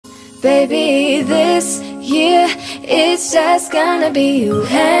Baby, this year it's just gonna be you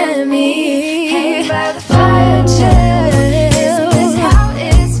and me. Hanging by the fire, chill. Isn't this how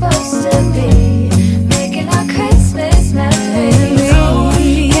it's supposed to be? Making our Christmas memories. Oh,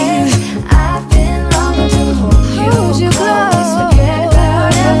 yeah. I've been longing to hold you close. Forget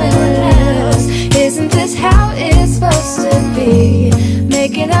about everyone else. Isn't this how it's supposed to be?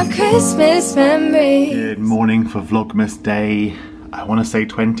 Making our Christmas memories. Good morning for Vlogmas day, I want to say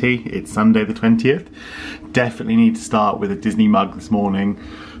 20. It's Sunday the 20th. Definitely need to start with a Disney mug this morning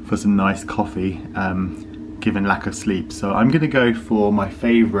for some nice coffee, given lack of sleep. So I'm going to go for my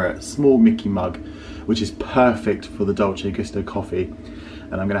favourite small Mickey mug, which is perfect for the Dolce Gusto coffee.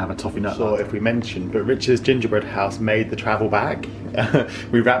 And I'm going to have a toffee nut. So if we mentioned, but Richard's gingerbread house made the travel bag.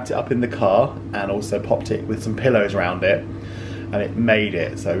 We wrapped it up in the car and also popped it with some pillows around it. And it made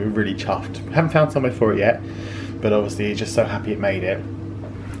it, so we're really chuffed. Haven't found somewhere for it yet, but obviously just so happy it made it.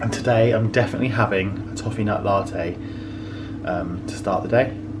 And today I'm definitely having a toffee nut latte to start the day,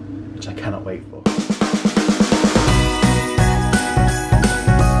 which I cannot wait for.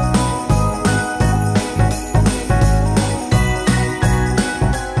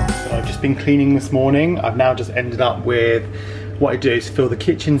 So I've just been cleaning this morning. I've now just ended up with, what I do is fill the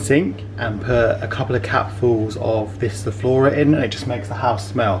kitchen sink and put a couple of capfuls of this the Flora in, and it just makes the house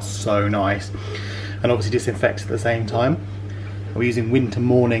smell so nice. And obviously disinfects at the same time. We're using Winter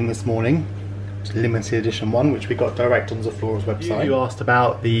Morning this morning, which is a limited edition one, which we got direct on Flora's website. You asked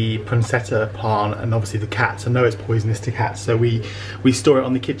about the Poinsettia plant and obviously the cats. I know it's poisonous to cats, so we store it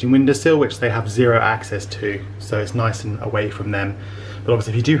on the kitchen windowsill, which they have zero access to, so it's nice and away from them. But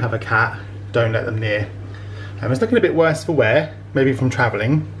obviously if you do have a cat, don't let them near. It's looking a bit worse for wear, maybe from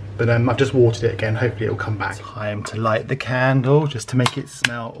travelling, but I've just watered it again, hopefully it'll come back. Time to light the candle, just to make it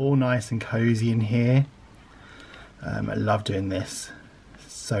smell all nice and cosy in here. I love doing this,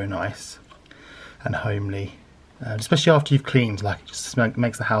 it's so nice and homely, especially after you've cleaned, like it just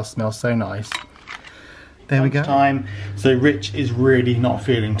makes the house smell so nice. There we go. Time. So Rich is really not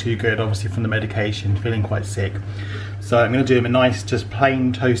feeling too good, obviously from the medication, feeling quite sick. So I'm going to do him a nice, just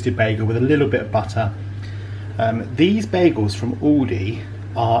plain toasted bagel with a little bit of butter. These bagels from Aldi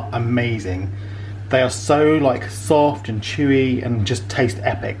are amazing. They are so like soft and chewy and just taste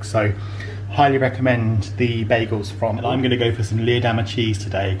epic. So highly recommend the bagels from. And I'm going to go for some Leerdammer cheese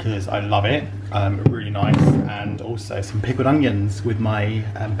today because I love it. Really nice, and also some pickled onions with my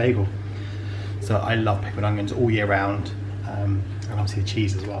bagel. So I love pickled onions all year round. And obviously the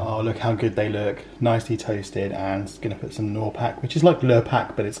cheese as well. Oh, look how good they look. Nicely toasted, and it's going to put some Norpac, which is like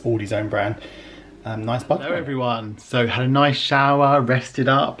Lurpak, but it's Aldi's own brand. Nice butter. Hello everyone. So had a nice shower, rested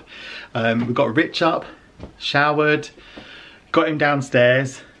up. We got Rich up, showered, got him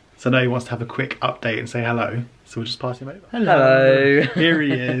downstairs. So I know he wants to have a quick update and say hello. So we'll just pass him over. Hello. Here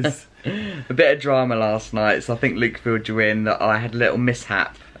he is. A bit of drama last night, so I think Luke filled you in that I had a little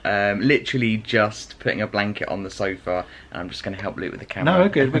mishap. Literally just putting a blanket on the sofa, and I'm just going to help Luke with the camera. No,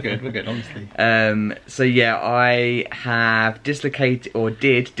 we're good, honestly. So yeah, I have dislocated, or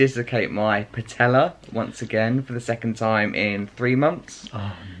did dislocate my patella once again for the second time in 3 months.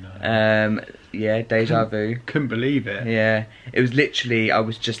 Oh no. Yeah, deja vu. Couldn't believe it. Yeah, it was literally, I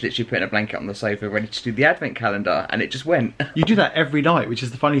was just literally putting a blanket on the sofa ready to do the advent calendar, and it just went. You do that every night, which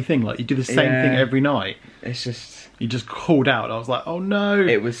is the funny thing, like you do the same thing every night. It's just... You just called out. I was like, oh no.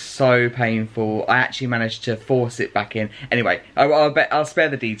 It was so painful. I actually managed to force it back in. Anyway, I'll spare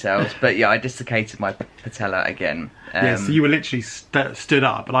the details, but yeah, I dislocated my patella again. Yeah, so you were literally stood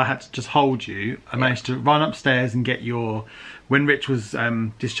up, and I had to just hold you. I managed to run upstairs and get your... When Rich was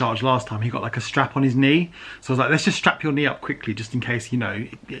discharged last time, he got like a strap on his knee. So I was like, let's just strap your knee up quickly, just in case, you know,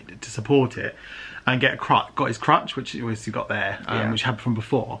 to support it. And get a crutch, got his crutch, which he obviously got there, which had from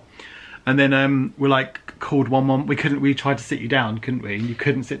before. And then we're like called 111. We tried to sit you down, couldn't we? You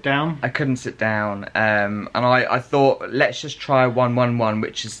couldn't sit down. I couldn't sit down, and I thought let's just try 111,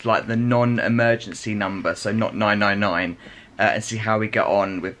 which is like the non-emergency number, so not 999, and see how we get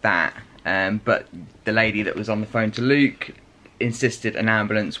on with that. But the lady that was on the phone to Luke insisted an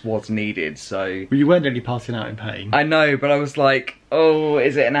ambulance was needed, so... Well, you weren't really passing out in pain. I know, but I was like, oh,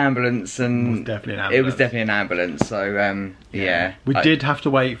 is it an ambulance? And it was definitely an ambulance. It was definitely an ambulance, so, yeah. We did have to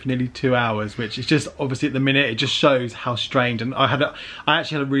wait for nearly 2 hours, which is just, obviously at the minute, it just shows how strange. And I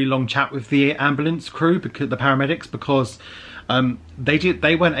actually had a really long chat with the ambulance crew, because the paramedics, because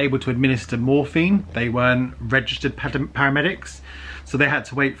they weren't able to administer morphine. They weren't registered paramedics. So they had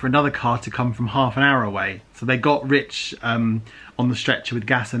to wait for another car to come from half an hour away. So they got Rich on the stretcher with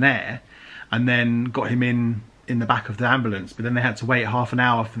gas and air, and then got him in in the back of the ambulance, but then they had to wait half an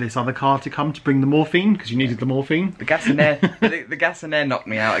hour for this other car to come to bring the morphine, because you needed the morphine. The gas in there, the gas in there knocked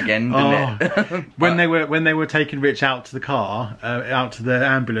me out again, didn't it? when they were taking Rich out to the car, out to the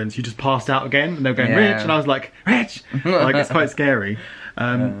ambulance, you just passed out again, and they were going, Rich, and I was like, Rich, like, it's quite scary.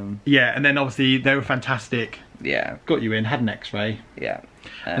 Yeah, and then obviously they were fantastic. Yeah, got you in, had an X-ray. Yeah.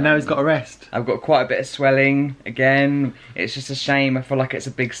 And now he's got a rest. I've got quite a bit of swelling again. It's just a shame. I feel like it's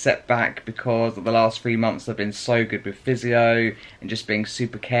a big setback because the last 3 months have been so good with physio and just being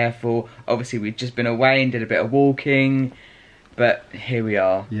super careful. Obviously, we've just been away and did a bit of walking, but here we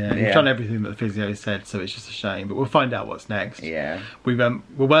are. Yeah, we've done everything that the physio said, so it's just a shame. But we'll find out what's next. Yeah. We're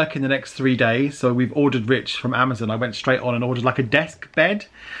working the next 3 days, so we've ordered Rich from Amazon. I went straight on and ordered like a desk bed,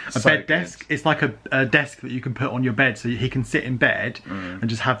 bed desk. It's like a desk that you can put on your bed, so he can sit in bed and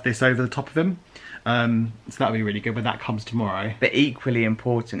just have this over the top of him. So that'll be really good when that comes tomorrow. But equally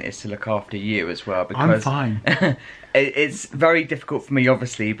important is to look after you as well, because I'm fine. It's very difficult for me,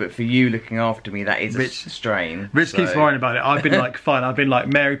 obviously, but for you looking after me, that is a strain. Rich keeps worrying about it. I've been like, fine. I've been like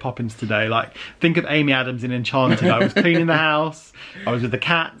Mary Poppins today. Like, think of Amy Adams in Enchanted. I was cleaning the house. I was with the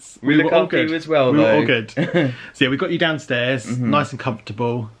cats. We look after you as well, We were all good. So yeah, we got you downstairs, nice and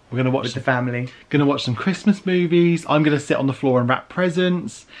comfortable. We're gonna watch with the family. Gonna watch some Christmas movies. I'm gonna sit on the floor and wrap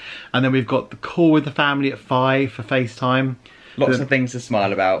presents, and then we've got the call with the family at 5 for FaceTime. Lots of things to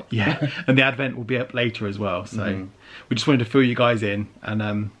smile about. Yeah, and the Advent will be up later as well. So we just wanted to fill you guys in,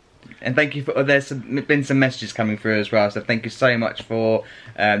 and thank you for. There's been some messages coming through as well, so thank you so much for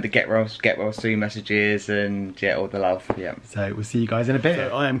the get well soon messages and yeah, all the love. Yeah. So we'll see you guys in a bit.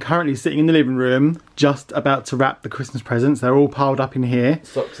 So I am currently sitting in the living room, just about to wrap the Christmas presents. They're all piled up in here.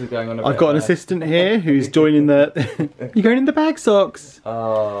 Socks are going on. I've got an assistant here who's joining the. You're going in the bag, Socks.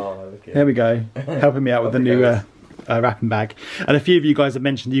 Oh, look at there we go, helping me out with the new wrapping bag. And a few of you guys have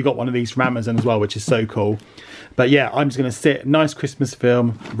mentioned you got one of these from Amazon as well, which is so cool. But yeah, I'm just going to sit, nice Christmas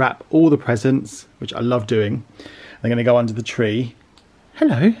film, wrap all the presents, which I love doing. I'm going to go under the tree.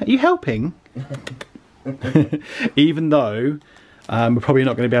 Hello, are you helping? Even though we're probably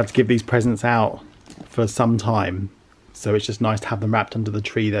not going to be able to give these presents out for some time. So it's just nice to have them wrapped under the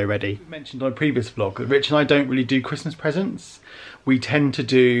tree though, ready. I mentioned on a previous vlog that Rich and I don't really do Christmas presents. We tend to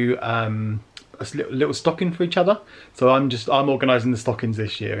do a little stocking for each other. So I'm organising the stockings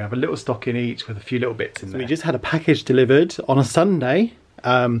this year. We have a little stocking each with a few little bits in there. We just had a package delivered on a Sunday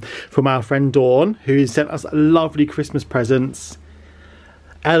from our friend Dawn, who sent us lovely Christmas presents.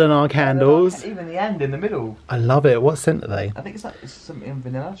 L&R candles. Even the end in the middle. I love it. What scent are they? I think it's something in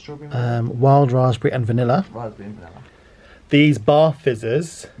vanilla, strawberry vanilla. Wild raspberry and vanilla. Raspberry and vanilla. These bar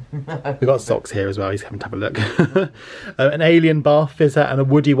fizzers. We've got Socks here as well, he's having to have a look. An alien bar fizzer and a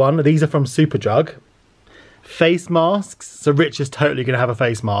woody one. These are from Superdrug. Face masks. So Rich is totally going to have a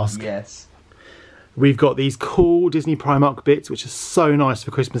face mask. Yes. We've got these cool Disney Primark bits, which are so nice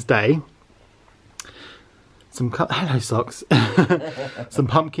for Christmas Day. Hello, Socks. Some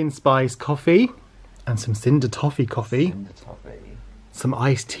pumpkin spice coffee and some Cinder Toffee coffee. Cinder Toffee. Some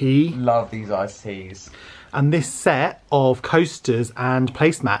iced tea. Love these iced teas. And this set of coasters and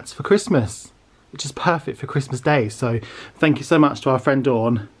placemats for Christmas, which is perfect for Christmas Day. So thank you so much to our friend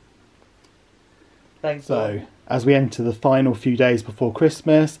Dawn. Thanks. So as we enter the final few days before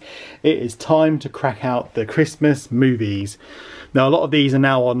Christmas, it is time to crack out the Christmas movies. Now a lot of these are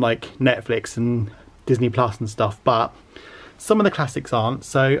now on like Netflix and Disney Plus and stuff, but some of the classics aren't.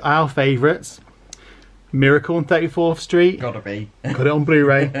 So our favourites, Miracle on 34th Street. Gotta be. Got it on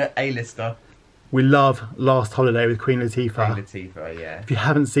Blu-ray. A-lister. We love Last Holiday with Queen Latifah. Queen Latifah, yeah. If you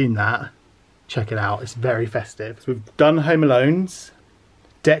haven't seen that, check it out. It's very festive. So we've done Home Alones,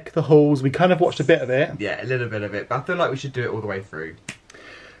 Deck the Halls. We kind of watched a bit of it. Yeah, a little bit of it, but I feel like we should do it all the way through.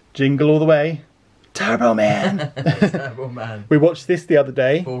 Jingle All the Way. Turbo Man. Turbo Man. We watched this the other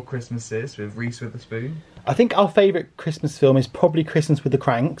day. 4 Christmases with Reese Witherspoon. I think our favourite Christmas film is probably Christmas with the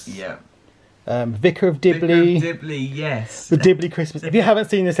Cranks. Yeah. Vicar of Dibley. Vicar of Dibley, yes. The Dibley Christmas. If you haven't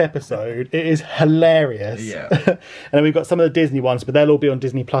seen this episode, it is hilarious. Yeah. And then we've got some of the Disney ones, but they'll all be on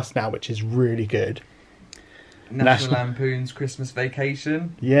Disney Plus now, which is really good. National Lampoon's Christmas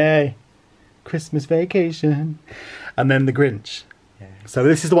Vacation. Yay. Christmas Vacation. And then The Grinch. Yeah. So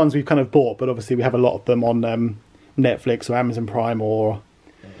this is the ones we've kind of bought, but obviously we have a lot of them on Netflix or Amazon Prime or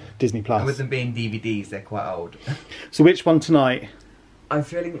Disney Plus. And with them being DVDs, they're quite old. So which one tonight? I'm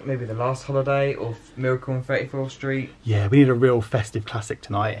feeling maybe The Last Holiday or Miracle on 34th Street. Yeah, we need a real festive classic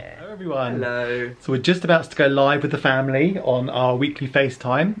tonight. Yeah. Hello everyone. Hello. So we're just about to go live with the family on our weekly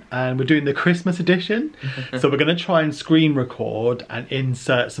FaceTime, and we're doing the Christmas edition. So we're going to try and screen record and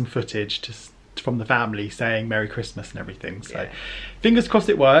insert some footage from the family saying Merry Christmas and everything. So fingers crossed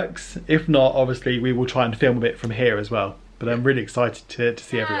it works. If not, obviously we will try and film a bit from here as well. But I'm really excited to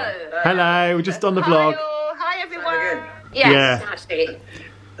see everyone. Hello, we're just on the vlog. Hi everyone. Yes.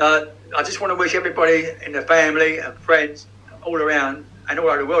 I just want to wish everybody in the family and friends all around and all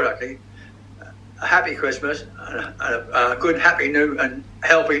over the world actually a happy Christmas and a good, happy new and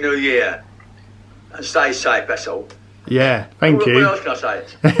healthy new year. And stay safe, that's all. Yeah, thank you. What else can I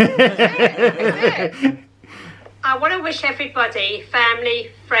say? I want to wish everybody,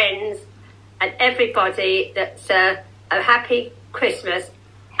 family, friends, and everybody that's a happy Christmas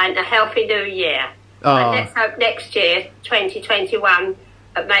and a healthy new year. And let's hope next year, 2021,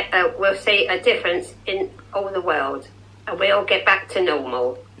 we'll see a difference in all the world and we'll get back to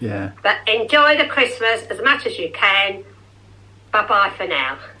normal. Yeah. But enjoy the Christmas as much as you can. Bye-bye for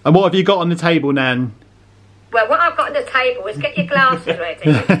now. And what have you got on the table, Nan? Well, what I've got on the table is get your glasses ready.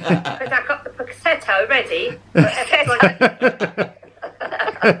 Because I've got the Prosecco ready. Prosecco.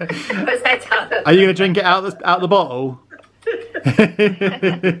 Are you going to drink it out the bottle?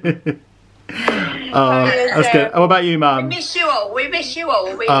 Oh, that's good. What about you, Mum? We miss you all. We miss you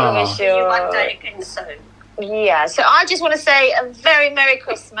all. We Oh. miss you one day again soon. Yeah, so I just want to say a very Merry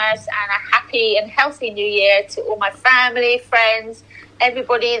Christmas and a happy and healthy New Year to all my family, friends,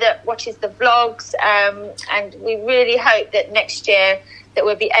 everybody that watches the vlogs, and we really hope that next year that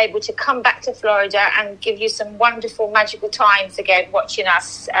we'll be able to come back to Florida and give you some wonderful, magical times again watching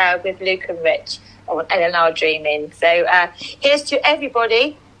us with Luke and Rich on LNR Dreaming. So here's to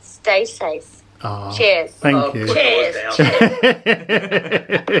everybody. Stay safe. Oh, cheers. Thank you. Cheers.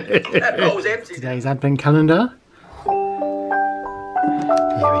 That bowl's empty. Today's advent calendar. Here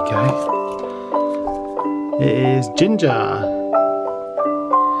we go. It is Ginger.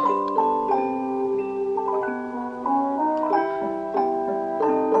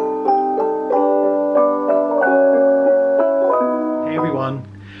 Hey everyone.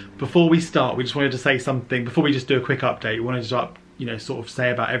 Before we start, we just wanted to say something. Before we just do a quick update, we wanted to sort of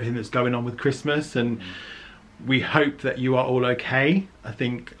say about everything that's going on with Christmas, and we hope that you are all okay. I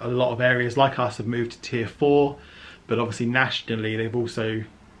think a lot of areas like us have moved to tier 4, but obviously nationally they've also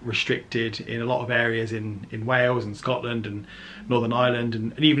restricted in a lot of areas in Wales and Scotland and Northern Ireland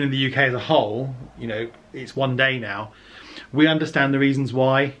and even in the UK as a whole. You know, it's 1 day now. We understand the reasons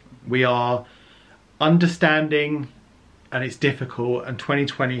why. We are understanding, and it's difficult, and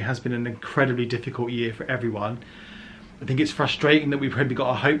 2020 has been an incredibly difficult year for everyone. I think it's frustrating that we've probably got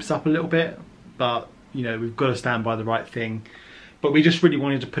our hopes up a little bit, but you know, we've got to stand by the right thing. But we just really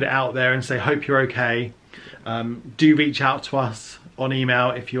wanted to put it out there and say, hope you're okay. Do reach out to us on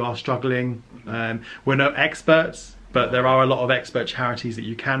email if you are struggling. We're no experts, but there are a lot of expert charities that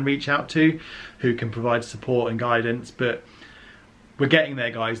you can reach out to who can provide support and guidance. But we're getting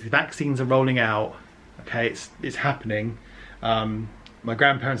there, guys. The vaccines are rolling out. Okay, it's happening. My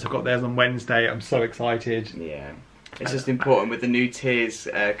grandparents have got theirs on Wednesday. I'm so excited. Yeah. It's just important with the new tiers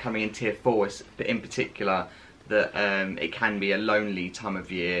coming in tier 4 in particular, that it can be a lonely time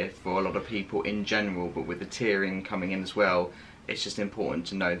of year for a lot of people in general, but with the tiering coming in as well, it's just important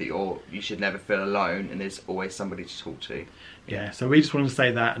to know that you should never feel alone and there's always somebody to talk to. Yeah, so we just want to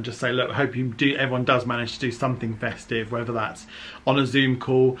say that and just say, look, I hope everyone does manage to do something festive, whether that's on a Zoom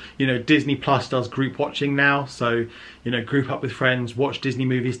call. You know, Disney Plus does group watching now, so, you know, group up with friends, watch Disney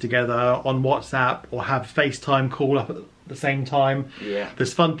movies together on WhatsApp, or have FaceTime call up at the same time. Yeah.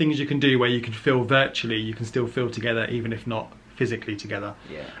 There's fun things you can do where you can feel virtually, you can still feel together, even if not physically together.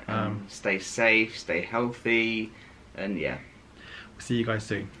 Yeah. Stay safe, stay healthy, and yeah. See you guys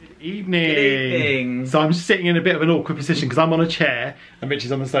soon. Good evening. Good evening. So I'm just sitting in a bit of an awkward position because I'm on a chair and Rich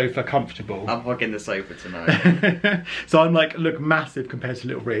is on the sofa, comfortable. I'm hugging the sofa tonight. So I'm like, look massive compared to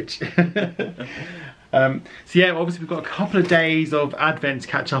little Rich. So yeah, obviously we've got a couple of days of Advent to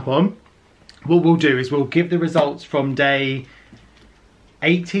catch up on. What we'll do is we'll give the results from day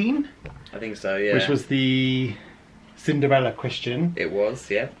 18. I think so, yeah. Which was the Cinderella question. It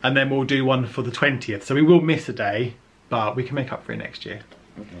was, yeah. And then we'll do one for the 20th. So we will miss a day, but we can make up for it next year.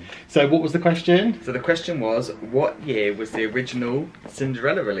 Okay. So what was the question? So the question was, what year was the original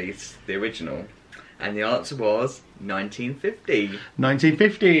Cinderella released? The original. And the answer was 1950.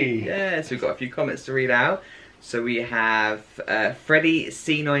 1950. Yeah, so we've got a few comments to read out. So we have Freddie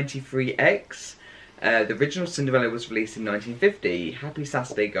C93X. The original Cinderella was released in 1950. Happy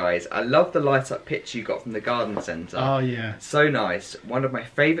Saturday, guys. I love the light-up picture you got from the garden centre. Oh, yeah. So nice. One of my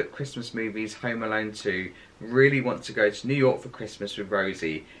favourite Christmas movies, Home Alone 2. Really want to go to New York for Christmas with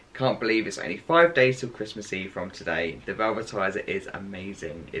Rosie. Can't believe it's only 5 days till Christmas Eve from today. The Velvetizer is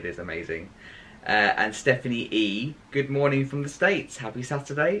amazing. It is amazing. And Stephanie E, good morning from the States. Happy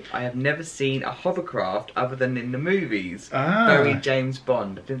Saturday. I have never seen a hovercraft other than in the movies. Very James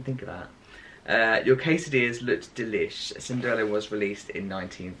Bond. I didn't think of that. Your quesadillas looked delish. Cinderella was released in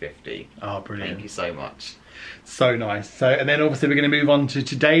 1950. Oh, brilliant. Thank you so much. So nice. So, and then obviously we're going to move on to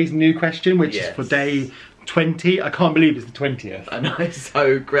today's new question, which is for day 20. I can't believe it's the 20th. I know, it's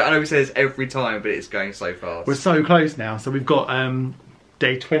so great. I know we say this every time, but it's going so fast. We're so close now. So we've got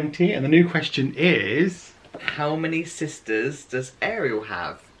day 20, and the new question is... How many sisters does Ariel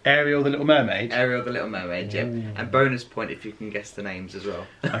have? Ariel the Little Mermaid? Ariel the Little Mermaid, yep. And bonus point if you can guess the names as well.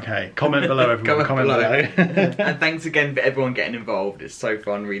 Okay, comment below everyone, comment below. And thanks again for everyone getting involved. It's so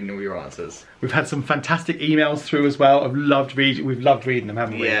fun reading all your answers. We've had some fantastic emails through as well. We've loved reading them,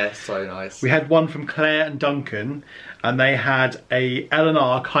 haven't we? Yeah, so nice. We had one from Claire and Duncan, and they had a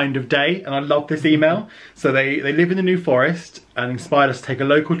L&R kind of day, and I love this email. So they live in the New Forest and inspired us to take a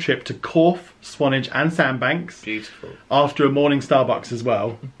local trip to Corfe, Swanage and Sandbanks. Beautiful. After a morning Starbucks as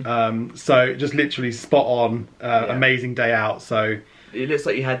well. So just literally spot on, amazing day out. So it looks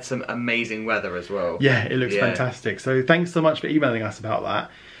like you had some amazing weather as well. Yeah, it looks fantastic. So thanks so much for emailing us about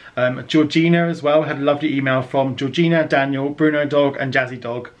that. Georgina as well had a lovely email from Georgina, Daniel, Bruno Dog and Jazzy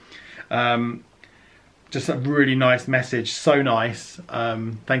Dog. Just a really nice message, so nice.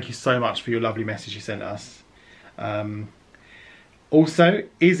 Thank you so much for your lovely message you sent us. Also,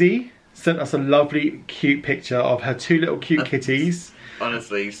 Izzy sent us a lovely, cute picture of her two little cute kitties.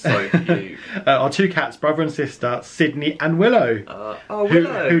 Honestly, so cute. Our two cats, brother and sister, Sydney and Willow.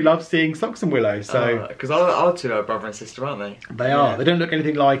 Willow. Who love seeing Socks and Willow. So because our two are brother and sister, aren't they? They are. They don't look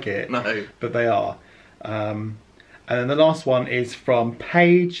anything like it. No. But they are. And then the last one is from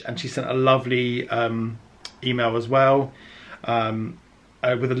Paige, and she sent a lovely email as well,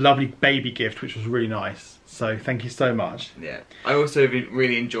 with a lovely baby gift, which was really nice. So thank you so much. Yeah, I also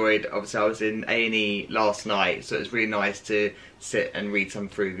really enjoyed. Obviously, I was in A&E last night, so it was really nice to sit and read some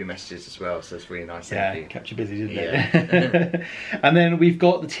through your messages as well. So it's really nice. Yeah, kept you busy, didn't it? And then we've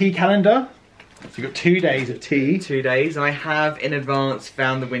got the tea calendar. So we've got 2 days of tea. 2 days. I have in advance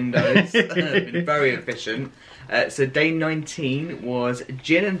found the windows. Been very efficient. So day 19 was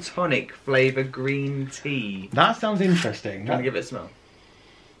gin and tonic flavour green tea. That sounds interesting. Can I give it a smell?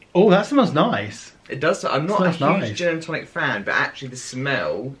 Oh, that smells nice. It does. I'm not a huge nice. gin and tonic fan, but actually the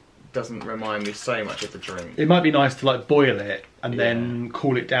smell doesn't remind me so much of the drink. It might be nice to like boil it and then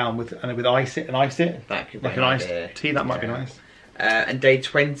cool it down with ice it. That could be like an iced tea. That might be nice. And day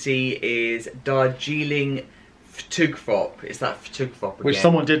 20 is Darjeeling Ftugfop. It's that Ftugfop again. Which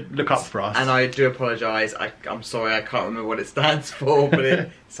someone did look up for us. And I do apologise. I'm sorry, I can't remember what it stands for, but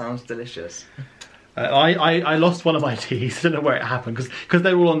it sounds delicious. I lost one of my teas. I don't know where it happened because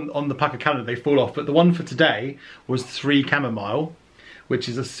they're all on the pack of calendar. They fall off. But the one for today was 3 chamomile, which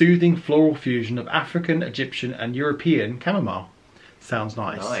is a soothing floral fusion of African, Egyptian, and European chamomile. Sounds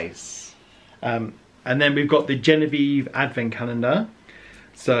nice. Nice. And then we've got the Genevieve Advent Calendar.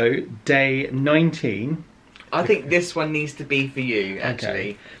 So day 19. I think this one needs to be for you,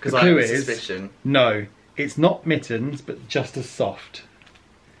 actually, because I have a suspicion. No, it's not mittens, but just as soft.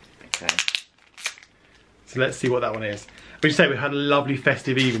 Okay. So let's see what that one is. But you say we've had a lovely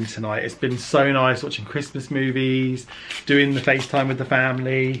festive evening tonight. It's been so nice watching Christmas movies, doing the FaceTime with the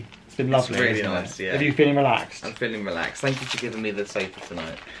family. It's been lovely. It's really nice, yeah. Are you feeling relaxed? I'm feeling relaxed. Thank you for giving me the sofa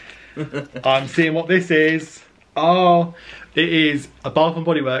tonight. I'm seeing what this is. Oh, it is a Bath &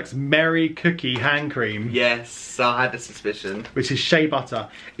 Body Works Merry Cookie Hand Cream. Yes, I had a suspicion. Which is shea butter.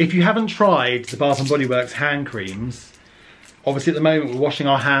 If you haven't tried the Bath & Body Works hand creams, obviously at the moment we're washing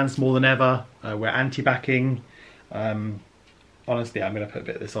our hands more than ever. We're anti-backing. Honestly, I'm going to put a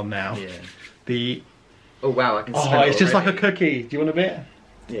bit of this on now. Yeah. Oh wow, I can smell it. Oh, it's just like a cookie. Do you want a bit?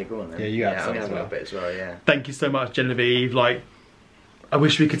 Yeah, go on then. Yeah, you have some I'll as have well. a bit as well, yeah. Thank you so much, Genevieve. Like, I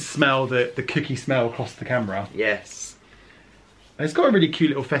wish we could smell the cookie smell across the camera. Yes. And it's got a really cute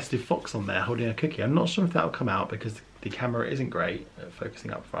little festive fox on there holding a cookie. I'm not sure if that'll come out because the camera isn't great at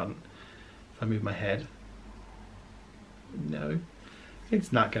focusing up front. If I move my head. No,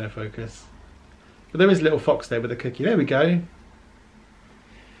 it's not going to focus. But there is a little fox there with a cookie. There we go.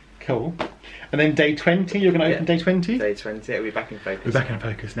 Cool. And then day 20, you're going to open day 20? Day 20, are we back in focus? We're back in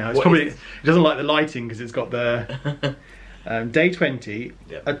focus now. It's probably, it doesn't like the lighting because it's got the... day 20,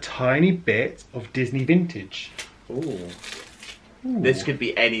 a tiny bit of Disney vintage. Ooh. This could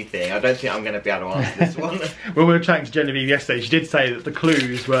be anything. I don't think I'm going to be able to answer this one. When we were chatting to Genevieve yesterday, she did say that the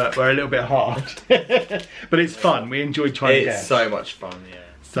clues were a little bit hard. But it's fun. We enjoyed trying to guess. It's so much fun, yeah.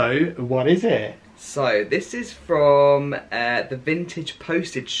 So, what is it? So, this is from the Vintage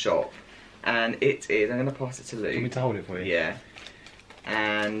Postage Shop. And it is... I'm going to pass it to Luke. Do you want me to hold it for you? Yeah.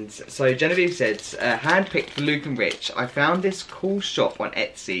 And so Genevieve said, handpicked for Luke and Rich. I found this cool shop on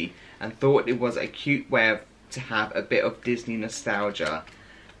Etsy and thought it was a cute way to have a bit of Disney nostalgia.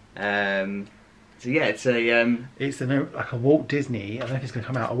 So yeah, it's like a Walt Disney. I don't know if it's going to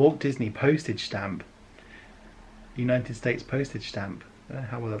come out. A Walt Disney postage stamp, United States postage stamp. I don't know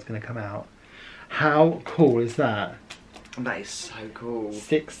how well that's going to come out. How cool is that? That is so cool.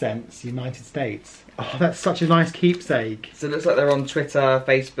 6 cents, United States. Oh, that's such a nice keepsake. So it looks like they're on Twitter,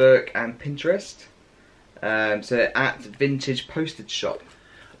 Facebook, and Pinterest. So at Vintage Postage Shop.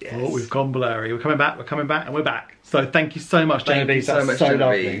 Yes. Oh, we've gone blurry. We're coming back, and we're back. So thank you so much, Genevieve. Thank you so much,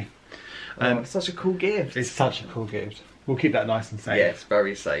 Genevieve. Lovely. It's such a cool gift. It's such a cool gift. We'll keep that nice and safe. Yes,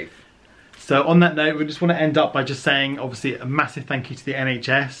 very safe. So on that note, we just want to end up by just saying, obviously, a massive thank you to the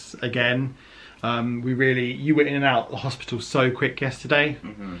NHS again. You were in and out of the hospital so quick yesterday.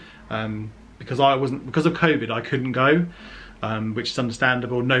 Because of COVID, I couldn't go, which is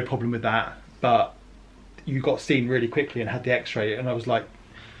understandable, no problem with that. But you got seen really quickly and had the X-ray, and I was like,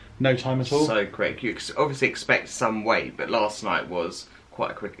 no time at all. So quick. You obviously expect some wait, but last night was quite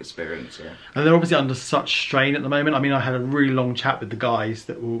a quick experience, yeah. And they're obviously under such strain at the moment. I mean, I had a really long chat with the guys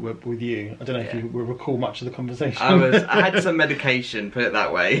that were with you. I don't know if you will recall much of the conversation. I had some medication, put it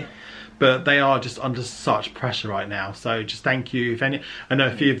that way. But they are just under such pressure right now. So just thank you. I know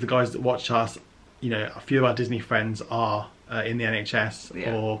a few of the guys that watch us, you know, a few of our Disney friends are in the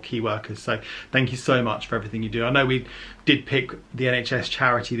NHS or key workers. So thank you so much for everything you do. I know we did pick the NHS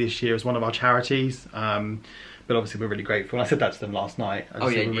charity this year as one of our charities. But obviously we're really grateful. And I said that to them last night.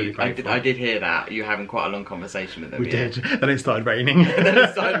 I did hear that. You were having quite a long conversation with them. We did. Then it started raining.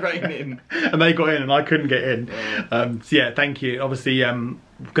 And they got in and I couldn't get in. Yeah. So yeah, thank you. Obviously, we're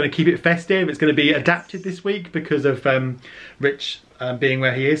going to keep it festive. It's going to be adapted this week because of Rich being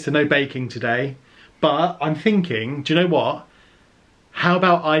where he is. So no baking today. But I'm thinking, do you know what? How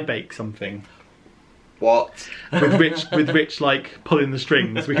about I bake something? What? with Rich like pulling the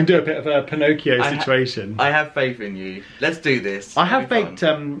strings. We can do a bit of a Pinocchio situation. I have faith in you. Let's do this. I have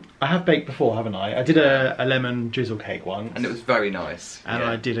baked before, haven't I? I did a lemon drizzle cake once. And it was very nice. And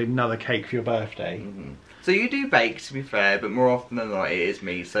I did another cake for your birthday. So you do bake, to be fair, but more often than not it is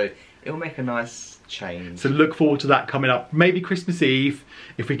me. So it'll make a nice change. So look forward to that coming up. Maybe Christmas Eve.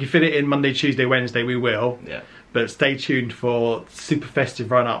 If we can fit it in Monday, Tuesday, Wednesday, we will. Yeah. But stay tuned for super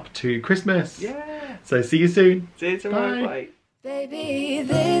festive run up to Christmas. Yeah. So see you soon. See you tomorrow. Bye. Baby,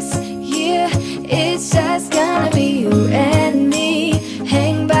 this year it's just gonna be you and me.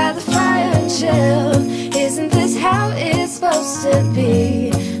 Hang by the fire and chill. Isn't this how it's supposed to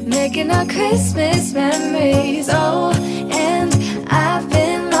be? Making our Christmas memories. Oh, and I've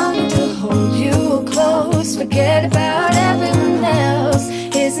been longing to hold you close. Forget about everyone else.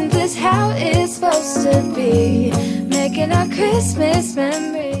 Isn't this how it's supposed to be? Making our Christmas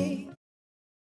memories.